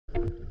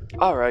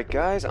Alright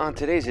guys, on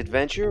today's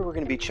adventure we're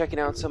going to be checking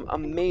out some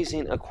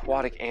amazing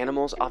aquatic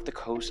animals off the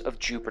coast of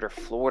Jupiter,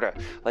 Florida,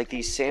 like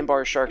these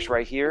sandbar sharks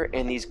right here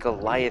and these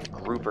Goliath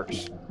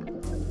groupers.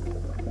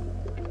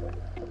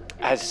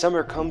 As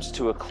summer comes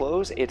to a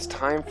close, it's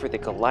time for the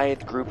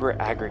Goliath grouper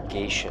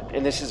aggregation,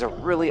 and this is a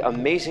really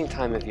amazing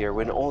time of year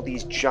when all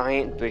these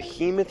giant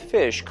behemoth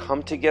fish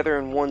come together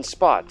in one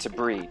spot to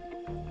breed.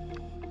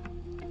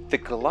 The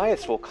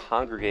Goliaths will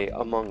congregate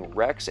among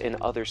wrecks and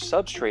other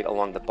substrate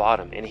along the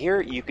bottom, and here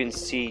you can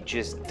see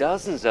just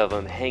dozens of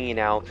them hanging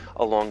out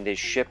along this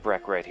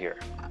shipwreck right here.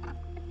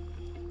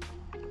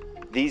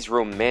 These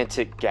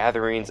romantic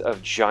gatherings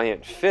of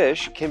giant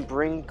fish can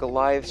bring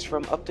Goliaths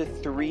from up to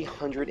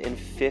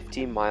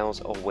 350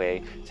 miles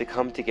away to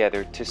come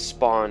together to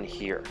spawn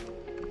here.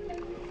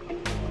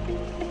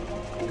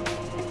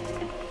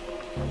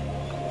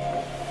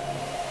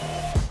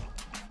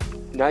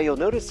 Now you'll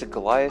notice the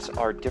Goliaths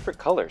are different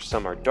colors.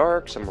 Some are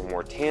dark, some are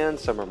more tan,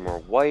 some are more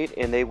white,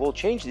 and they will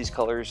change these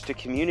colors to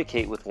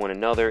communicate with one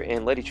another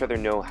and let each other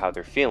know how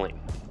they're feeling.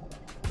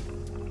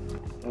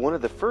 One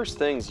of the first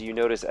things you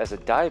notice as a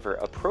diver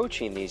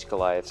approaching these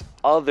Goliaths,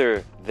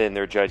 other than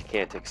their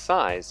gigantic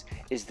size,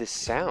 is the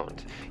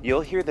sound.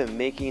 You'll hear them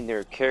making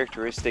their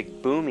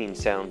characteristic booming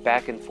sound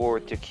back and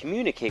forth to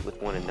communicate with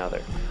one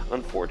another.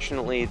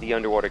 Unfortunately, the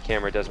underwater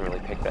camera doesn't really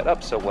pick that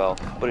up so well,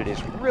 but it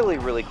is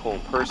really cool in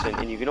person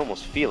and you can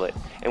almost feel it.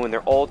 And when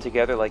they're all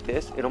together like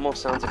this, it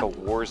almost sounds like a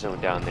war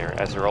zone down there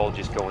as they're all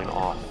just going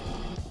off.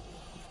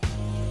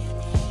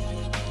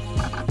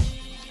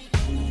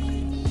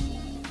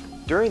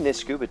 During this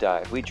scuba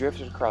dive, we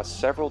drifted across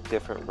several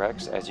different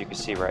wrecks, as you can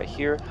see right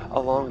here,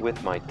 along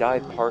with my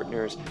dive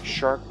partners,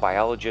 shark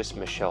biologist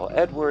Michelle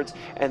Edwards,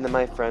 and then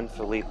my friend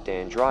Philippe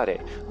D'Andrade,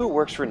 who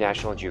works for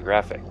National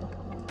Geographic.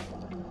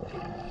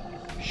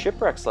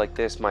 Shipwrecks like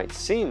this might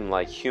seem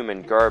like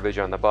human garbage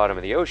on the bottom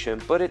of the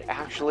ocean, but it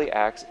actually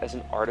acts as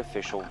an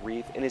artificial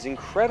reef and is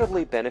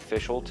incredibly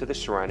beneficial to the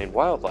surrounding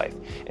wildlife.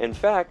 In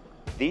fact,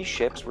 these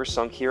ships were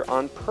sunk here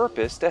on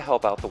purpose to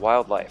help out the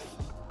wildlife.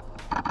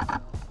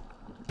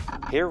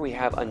 Here we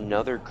have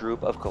another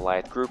group of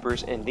Goliath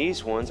groupers, and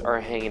these ones are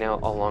hanging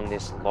out along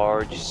this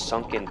large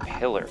sunken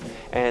pillar,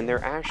 and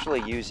they're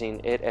actually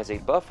using it as a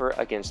buffer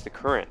against the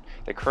current.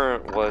 The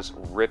current was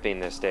ripping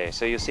this day,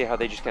 so you'll see how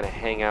they just kind of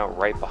hang out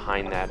right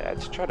behind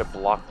that to try to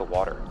block the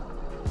water.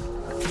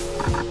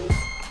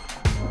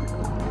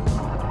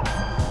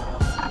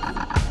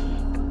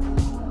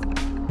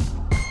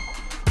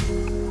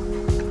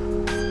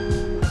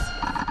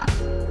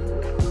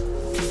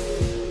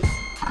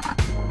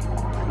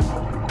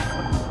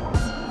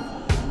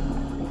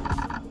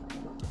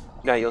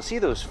 Now you'll see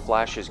those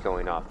flashes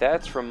going off.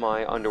 That's from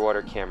my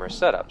underwater camera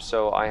setup.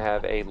 So I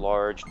have a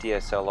large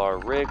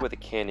DSLR rig with a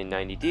Canon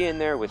 90D in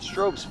there with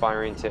strobes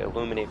firing to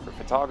illuminate for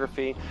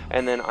photography.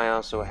 And then I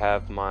also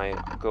have my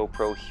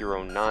GoPro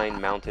Hero 9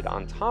 mounted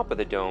on top of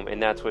the dome,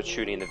 and that's what's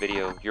shooting the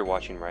video you're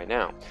watching right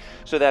now.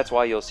 So that's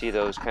why you'll see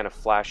those kind of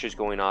flashes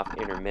going off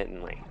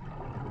intermittently.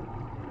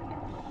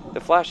 The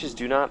flashes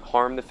do not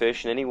harm the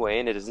fish in any way,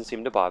 and it doesn't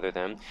seem to bother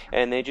them,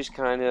 and they just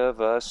kind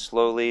of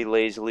slowly,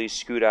 lazily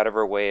scoot out of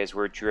our way as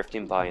we're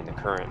drifting by in the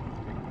current.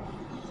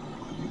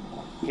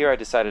 Here I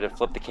decided to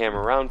flip the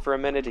camera around for a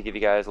minute to give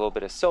you guys a little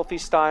bit of selfie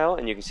style,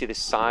 and you can see the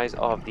size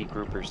of the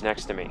groupers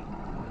next to me.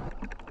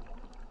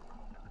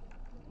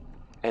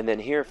 And then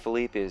here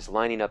Philippe is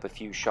lining up a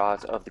few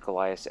shots of the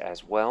Goliaths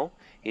as well.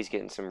 He's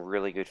getting some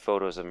really good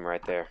photos of them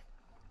right there.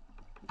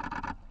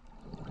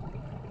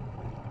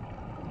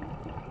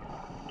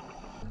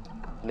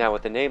 Now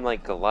with a name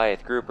like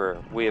Goliath grouper,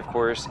 we of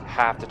course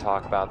have to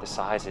talk about the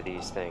size of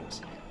these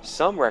things.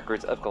 Some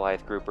records of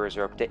Goliath groupers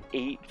are up to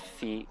 8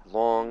 feet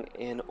long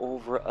and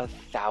over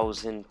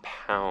 1,000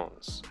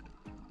 pounds.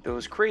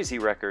 Those crazy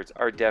records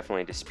are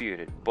definitely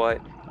disputed,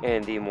 but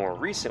in the more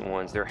recent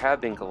ones there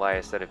have been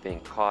Goliaths that have been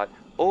caught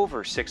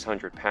over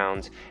 600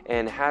 pounds,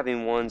 and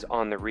having ones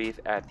on the reef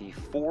at the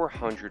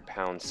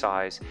 400-pound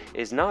size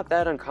is not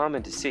that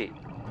uncommon to see.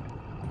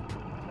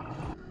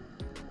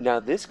 Now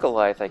this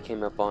Goliath I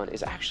came up on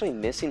is actually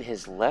missing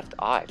his left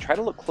eye. Try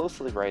to look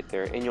closely right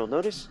there and you'll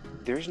notice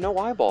there's no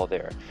eyeball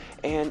there.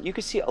 And you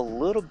can see a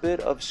little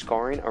bit of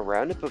scarring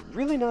around it, but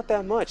really not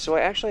that much. So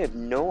I actually have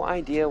no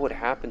idea what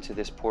happened to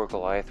this poor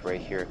Goliath right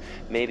here.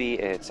 Maybe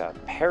it's a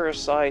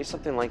parasite,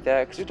 something like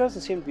that, because there doesn't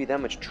seem to be that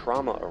much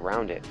trauma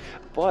around it.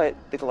 But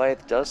the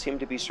Goliath does seem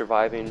to be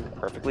surviving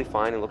perfectly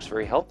fine and looks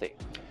very healthy.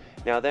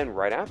 Now then,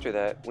 right after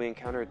that, we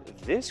encountered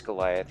this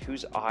Goliath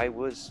whose eye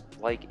was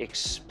like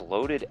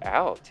exploded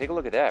out. Take a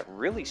look at that,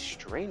 really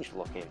strange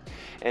looking.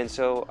 And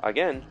so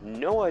again,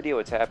 no idea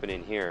what's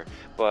happening here,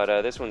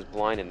 but this one's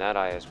blind in that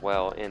eye as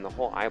well, and the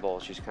whole eyeball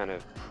is just kind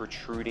of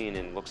protruding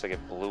and looks like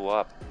it blew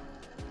up.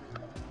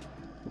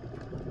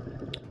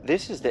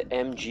 This is the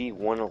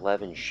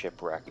MG-111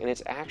 shipwreck, and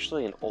it's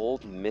actually an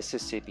old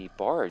Mississippi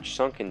barge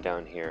sunken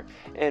down here.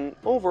 And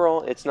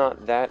overall, it's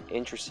not that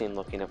interesting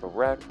looking of a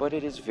wreck, but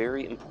it is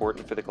very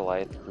important for the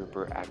Goliath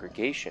grouper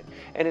aggregation.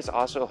 And it's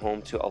also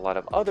home to a lot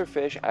of other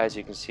fish, as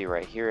you can see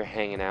right here,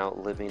 hanging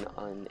out, living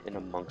on and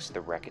amongst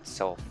the wreck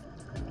itself.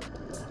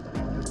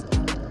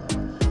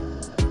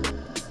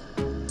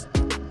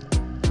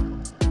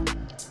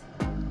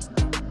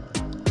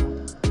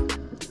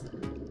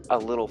 A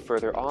little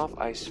further off,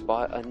 I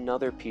spot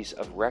another piece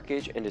of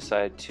wreckage and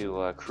decide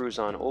to cruise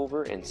on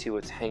over and see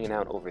what's hanging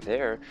out over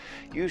there.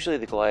 Usually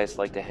the Goliaths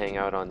like to hang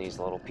out on these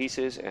little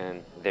pieces,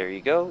 and there you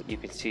go. You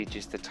can see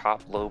just the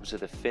top lobes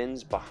of the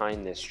fins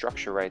behind this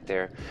structure right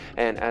there.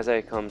 And as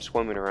I come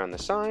swimming around the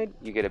side,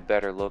 you get a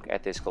better look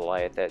at this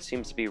Goliath that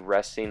seems to be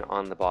resting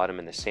on the bottom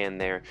in the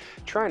sand there,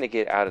 trying to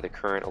get out of the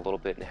current a little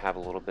bit and have a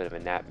little bit of a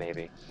nap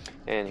maybe.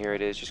 And here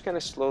it is, just kind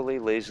of slowly,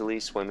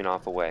 lazily swimming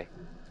off away.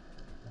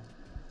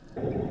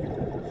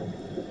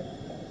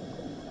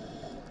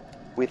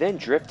 We then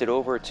drifted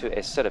over to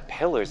a set of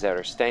pillars that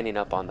are standing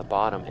up on the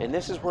bottom, and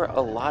this is where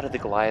a lot of the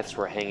Goliaths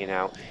were hanging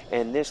out,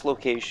 and this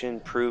location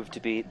proved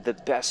to be the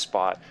best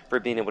spot for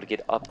being able to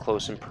get up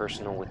close and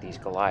personal with these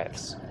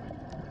Goliaths.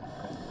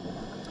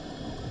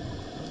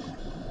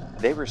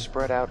 They were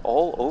spread out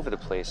all over the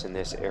place in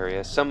this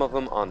area, some of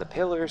them on the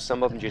pillars,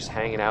 some of them just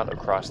hanging out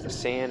across the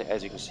sand.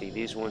 As you can see,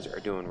 these ones are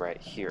doing right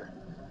here.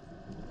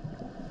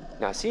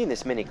 Now, seeing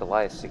this many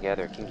Goliaths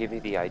together can give you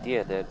the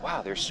idea that,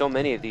 wow, there's so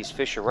many of these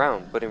fish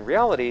around, but in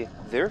reality,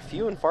 they're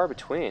few and far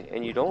between,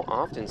 and you don't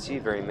often see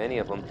very many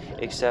of them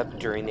except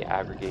during the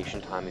aggregation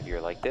time of year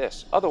like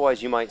this.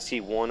 Otherwise, you might see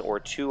one or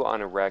two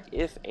on a wreck,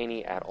 if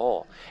any at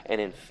all.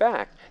 And in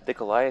fact, the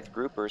Goliath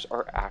groupers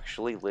are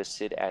actually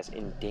listed as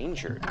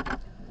endangered.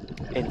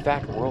 In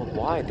fact,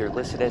 worldwide, they're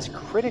listed as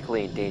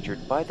critically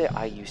endangered by the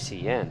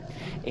IUCN,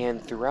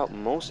 and throughout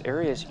most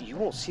areas, you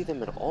won't see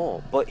them at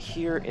all. But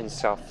here in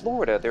South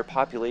Florida, their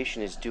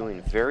population is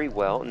doing very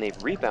well, and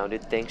they've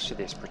rebounded thanks to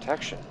this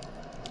protection.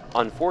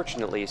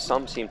 Unfortunately,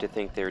 some seem to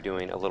think they're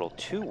doing a little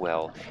too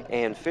well,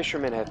 and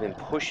fishermen have been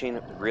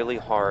pushing really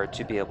hard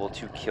to be able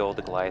to kill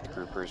the Goliath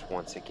groupers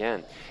once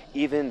again,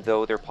 even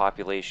though their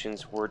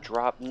populations were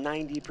dropped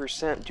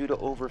 90% due to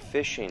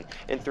overfishing,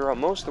 and throughout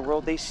most of the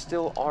world they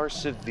still are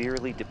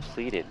severely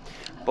depleted.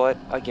 But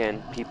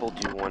again, people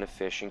do want to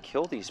fish and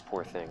kill these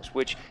poor things,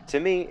 which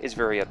to me is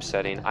very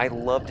upsetting. I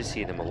love to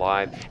see them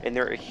alive, and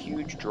they're a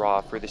huge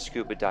draw for the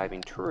scuba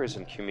diving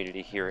tourism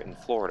community here in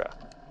Florida.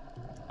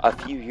 A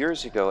few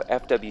years ago,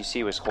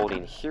 FWC was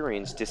holding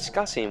hearings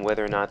discussing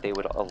whether or not they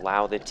would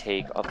allow the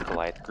take of the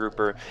Goliath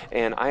grouper,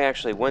 and I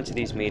actually went to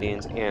these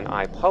meetings and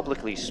I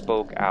publicly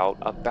spoke out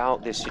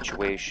about this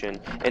situation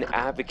and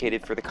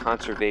advocated for the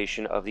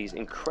conservation of these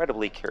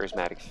incredibly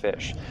charismatic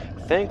fish.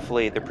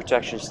 Thankfully, the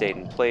protection stayed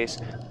in place,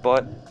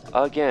 but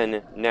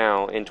again,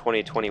 now in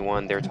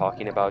 2021, they're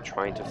talking about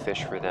trying to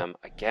fish for them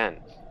again.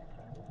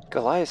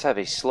 Goliaths have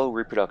a slow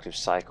reproductive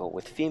cycle,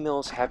 with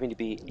females having to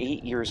be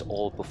 8 years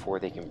old before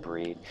they can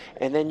breed,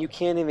 and then you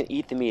can't even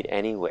eat the meat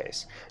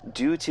anyways.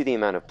 Due to the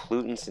amount of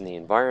pollutants in the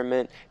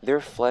environment, their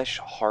flesh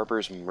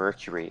harbors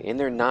mercury, and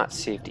they're not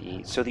safe to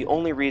eat, so the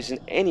only reason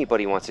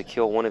anybody wants to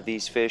kill one of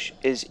these fish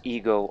is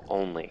ego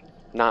only,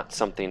 not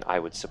something I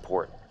would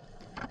support.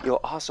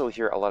 You'll also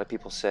hear a lot of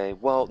people say,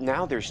 well,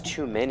 now there's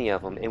too many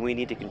of them and we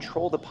need to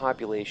control the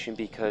population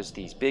because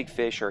these big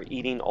fish are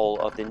eating all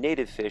of the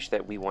native fish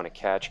that we want to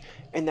catch,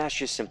 and that's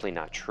just simply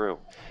not true.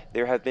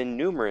 There have been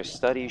numerous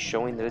studies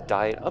showing that the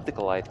diet of the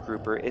Goliath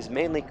grouper is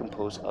mainly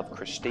composed of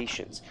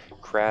crustaceans,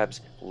 crabs,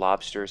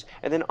 lobsters,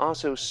 and then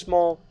also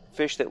small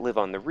fish that live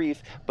on the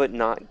reef, but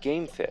not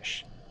game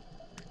fish.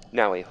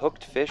 Now, a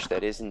hooked fish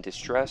that is in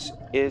distress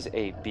is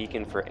a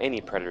beacon for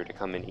any predator to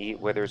come and eat,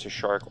 whether it's a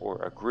shark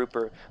or a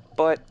grouper,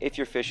 but if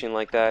you're fishing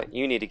like that,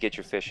 you need to get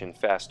your fish in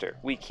faster.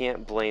 We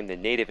can't blame the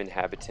native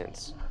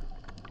inhabitants.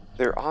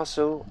 There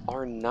also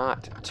are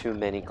not too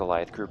many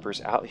Goliath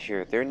groupers out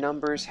here. Their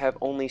numbers have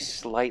only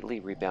slightly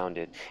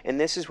rebounded, and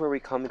this is where we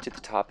come into the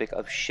topic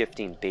of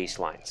shifting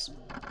baselines.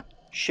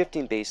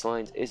 Shifting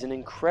baselines is an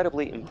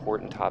incredibly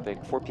important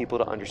topic for people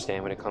to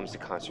understand when it comes to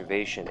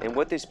conservation, and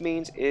what this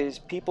means is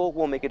people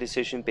will make a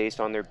decision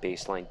based on their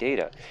baseline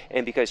data,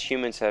 and because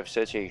humans have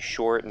such a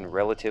short and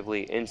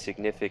relatively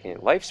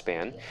insignificant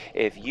lifespan,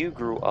 if you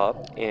grew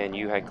up and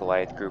you had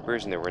Goliath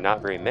groupers and there were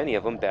not very many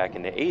of them back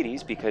in the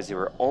 80s because they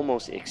were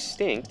almost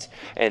extinct,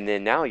 and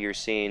then now you're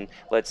seeing,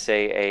 let's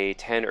say, a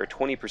 10 or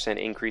 20%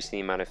 increase in the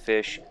amount of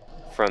fish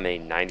from a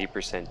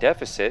 90%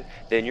 deficit,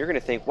 then you're going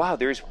to think, wow,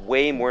 there's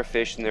way more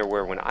fish than there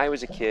were when I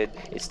was a kid,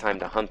 it's time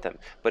to hunt them.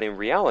 But in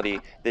reality,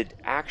 the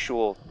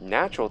actual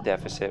natural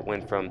deficit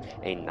went from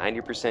a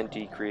 90%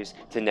 decrease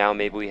to now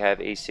maybe we have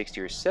a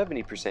 60 or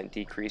 70%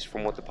 decrease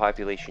from what the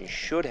population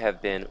should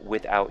have been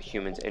without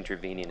humans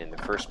intervening in the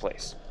first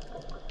place.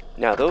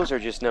 Now, those are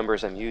just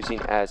numbers I'm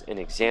using as an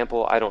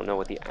example. I don't know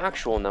what the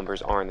actual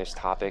numbers are in this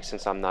topic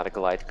since I'm not a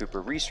Goliath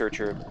grouper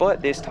researcher,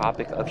 but this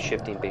topic of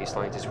shifting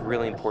baselines is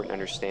really important to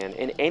understand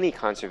in any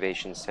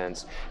conservation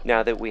sense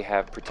now that we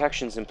have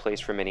protections in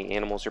place for many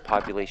animals or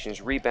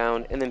populations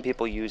rebound, and then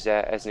people use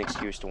that as an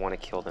excuse to want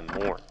to kill them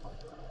more.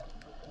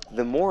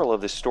 The moral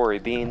of the story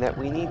being that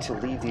we need to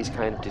leave these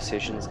kind of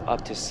decisions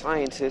up to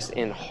scientists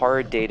and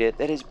hard data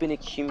that has been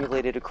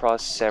accumulated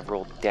across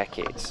several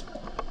decades.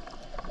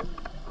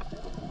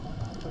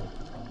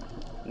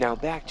 Now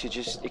back to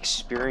just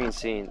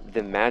experiencing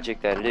the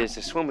magic that it is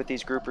to swim with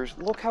these groupers.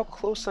 Look how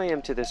close I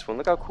am to this one.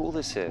 Look how cool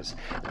this is.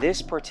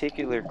 This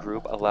particular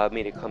group allowed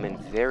me to come in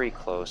very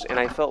close, and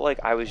I felt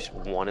like I was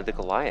one of the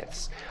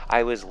Goliaths.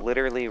 I was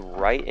literally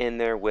right in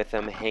there with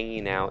them,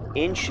 hanging out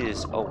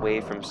inches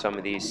away from some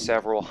of these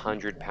several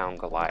 100-pound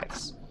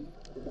Goliaths.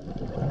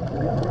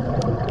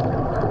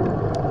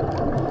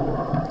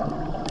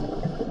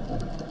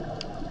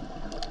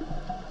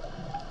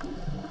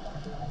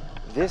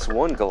 This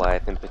one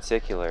Goliath in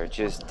particular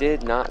just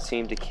did not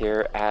seem to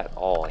care at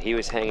all. He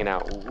was hanging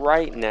out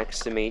right next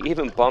to me,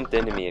 even bumped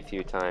into me a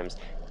few times.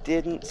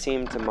 Didn't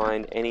seem to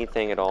mind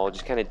anything at all,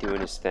 just kind of doing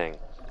his thing.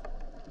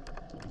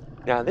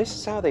 Now, this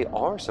is how they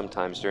are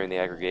sometimes during the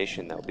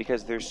aggregation, though,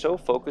 because they're so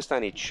focused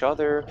on each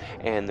other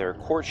and their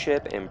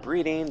courtship and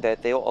breeding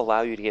that they'll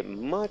allow you to get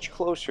much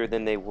closer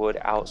than they would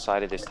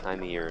outside of this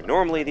time of year.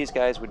 Normally, these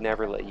guys would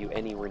never let you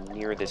anywhere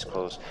near this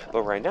close,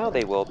 but right now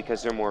they will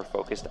because they're more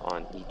focused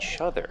on each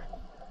other.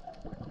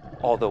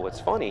 Although what's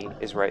funny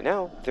is right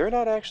now, they're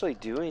not actually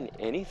doing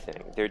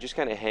anything. They're just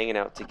kind of hanging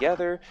out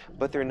together,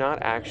 but they're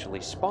not actually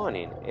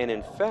spawning. And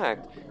in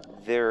fact,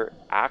 their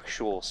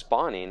actual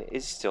spawning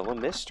is still a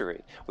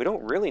mystery. We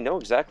don't really know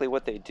exactly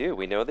what they do.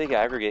 We know they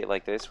aggregate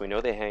like this, we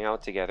know they hang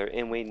out together,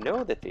 and we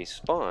know that they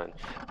spawn,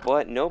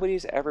 but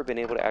nobody's ever been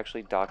able to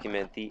actually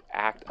document the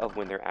act of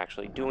when they're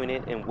actually doing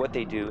it and what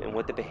they do and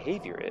what the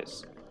behavior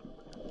is.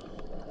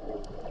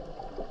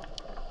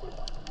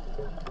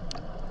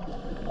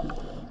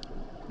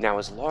 Now,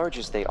 as large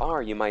as they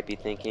are, you might be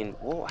thinking,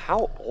 well,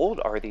 how old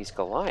are these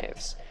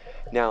Goliaths?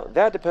 Now,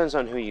 that depends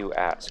on who you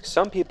ask.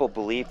 Some people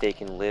believe they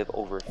can live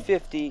over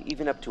 50,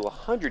 even up to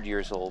 100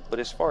 years old,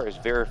 but as far as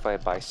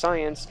verified by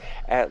science,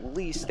 at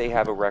least they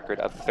have a record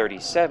of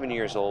 37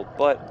 years old,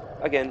 but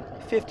again,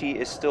 50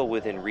 is still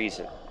within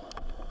reason.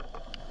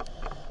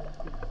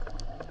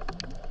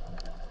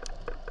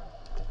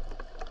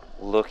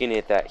 Looking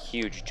at that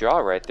huge jaw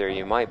right there,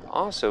 you might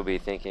also be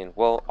thinking,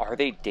 well, are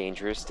they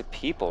dangerous to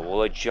people?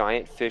 Will a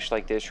giant fish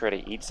like this try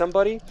to eat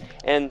somebody?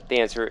 And the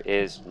answer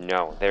is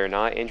no. They're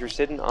not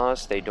interested in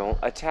us. They don't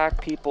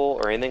attack people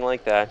or anything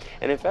like that.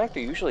 And in fact,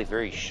 they're usually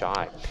very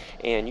shy.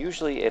 And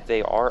usually if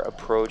they are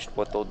approached,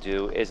 what they'll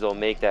do is they'll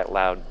make that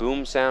loud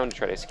boom sound to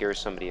try to scare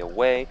somebody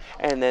away,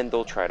 and then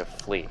they'll try to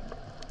flee.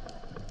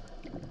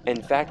 In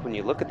fact, when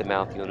you look at the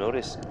mouth, you'll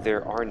notice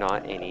there are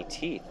not any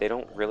teeth. They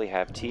don't really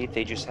have teeth.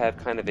 They just have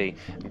kind of a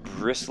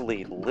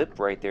bristly lip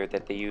right there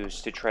that they use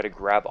to try to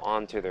grab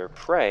onto their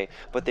prey,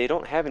 but they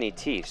don't have any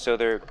teeth. So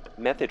their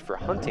method for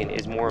hunting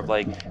is more of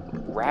like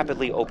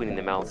rapidly opening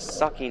the mouth,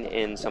 sucking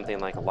in something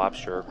like a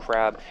lobster or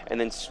crab, and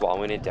then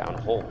swallowing it down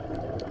whole.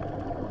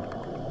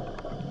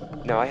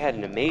 Now, I had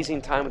an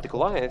amazing time with the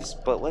Goliaths,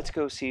 but let's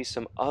go see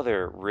some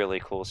other really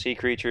cool sea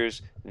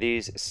creatures,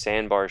 these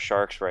sandbar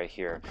sharks right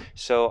here.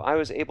 So I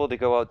was able to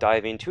go out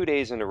diving 2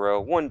 days in a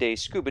row, one day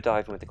scuba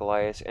diving with the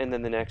Goliaths, and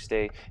then the next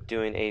day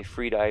doing a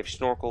free dive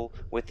snorkel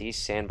with these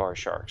sandbar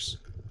sharks.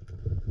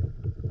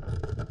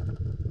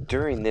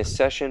 During this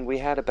session, we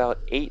had about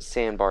 8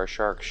 sandbar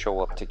sharks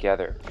show up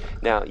together.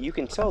 Now, you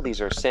can tell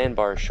these are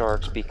sandbar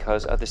sharks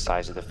because of the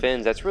size of the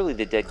fins. That's really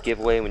the dead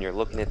giveaway when you're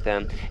looking at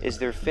them, is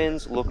their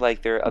fins look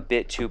like they're a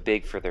bit too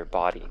big for their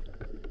body.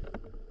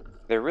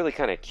 They're really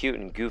kind of cute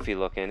and goofy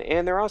looking,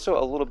 and they're also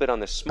a little bit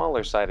on the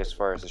smaller side as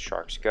far as the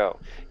sharks go.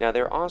 Now,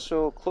 they're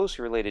also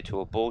closely related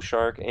to a bull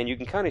shark, and you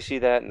can kind of see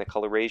that in the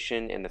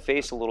coloration and the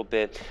face a little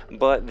bit,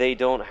 but they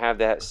don't have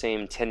that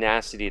same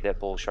tenacity that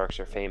bull sharks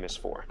are famous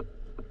for.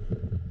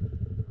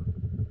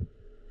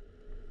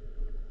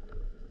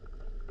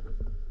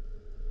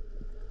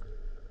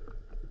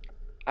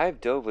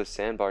 I've dove with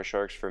sandbar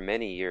sharks for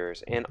many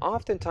years, and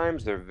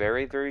oftentimes they're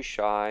very, very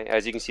shy.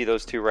 As you can see,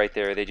 those two right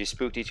there, they just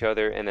spooked each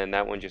other, and then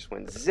that one just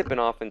went zipping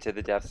off into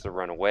the depths to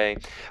run away.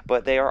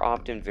 But they are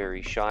often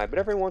very shy. But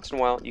every once in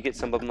a while, you get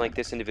some of them like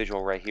this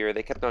individual right here.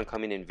 They kept on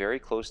coming in very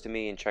close to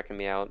me and checking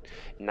me out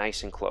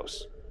nice and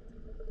close.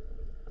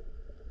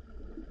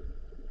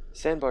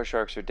 Sandbar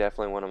sharks are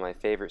definitely one of my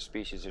favorite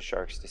species of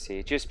sharks to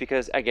see, just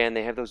because, again,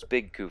 they have those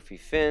big goofy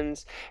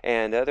fins,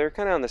 and they're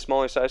kind of on the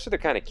smaller side, so they're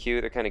kind of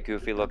cute, they're kind of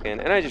goofy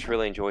looking, and I just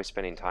really enjoy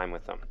spending time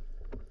with them.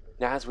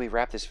 Now, as we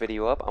wrap this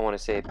video up, I want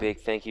to say a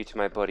big thank you to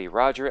my buddy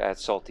Roger at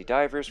Salty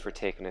Divers for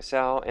taking us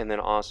out, and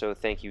then also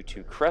thank you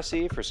to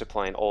Cressy for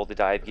supplying all the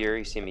dive gear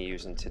you see me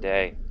using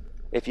today.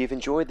 If you've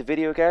enjoyed the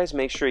video, guys,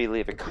 make sure you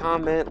leave a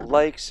comment,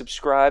 like,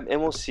 subscribe,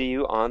 and we'll see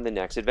you on the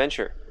next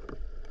adventure.